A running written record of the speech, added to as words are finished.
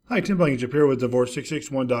Hi, Tim Blankenship here with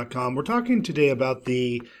Divorce661.com. We're talking today about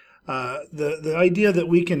the idea that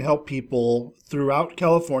we can help people throughout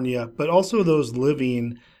California, but also those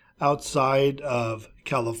living outside of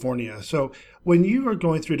California. So when you are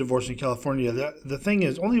going through divorce in California, the thing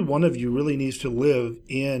is only one of you really needs to live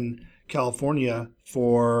in California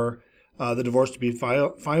for the divorce to be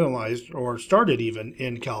finalized or started even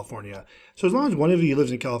in California. So as long as one of you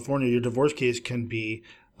lives in California, your divorce case can be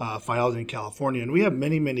filed in California. And we have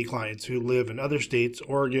many, many clients who live in other states,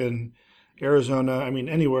 Oregon, Arizona, I mean,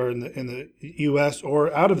 anywhere in the U.S.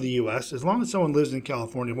 or out of the U.S. As long as someone lives in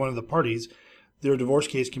California, one of the parties, their divorce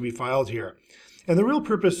case can be filed here. And the real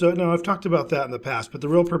purpose, now I've talked about that in the past, but the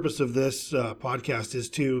real purpose of this podcast is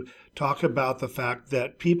to talk about the fact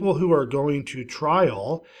that people who are going to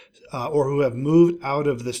trial or who have moved out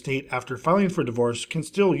of the state after filing for divorce can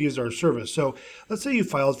still use our service. So let's say you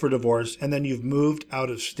filed for divorce and then you've moved out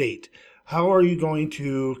of state. How are you going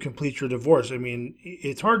to complete your divorce? I mean,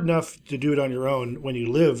 it's hard enough to do it on your own when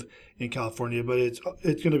you live in California, but it's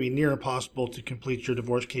going to be near impossible to complete your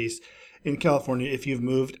divorce case in California if you've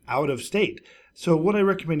moved out of state. So what I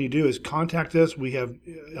recommend you do is contact us. We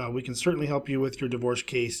can certainly help you with your divorce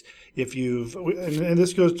case if and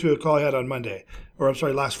this goes to a call I had on Monday, or I'm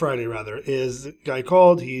sorry, last Friday rather, is the guy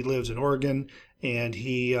called, he lives in Oregon, and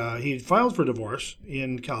he filed for divorce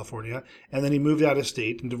in California, and then he moved out of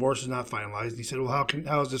state, and divorce is not finalized. And he said, well,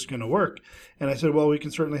 how is this going to work? And I said, well, we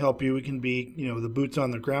can certainly help you. We can be, the boots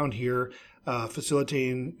on the ground here,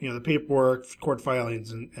 facilitating, the paperwork, court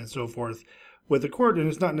filings, and so forth with the court. And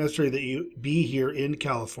it's not necessary that you be here in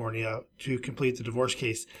California to complete the divorce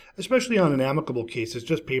case, especially on an amicable case. It's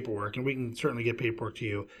just paperwork, and we can certainly get paperwork to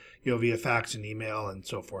you, via fax and email and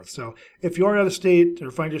so forth. So if you are out of state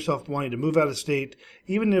or find yourself wanting to move out of state,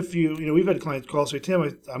 even if we've had clients call say, Tim,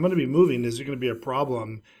 I'm going to be moving. Is it going to be a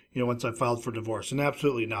problem, once I filed for divorce? And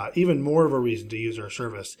absolutely not. Even more of a reason to use our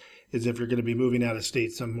service is if you're going to be moving out of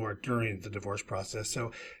state some more during the divorce process.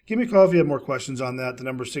 So give me a call if you have more questions on that. The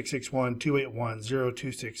number is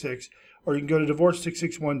 661-281-0266, or you can go to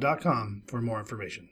divorce661.com for more information.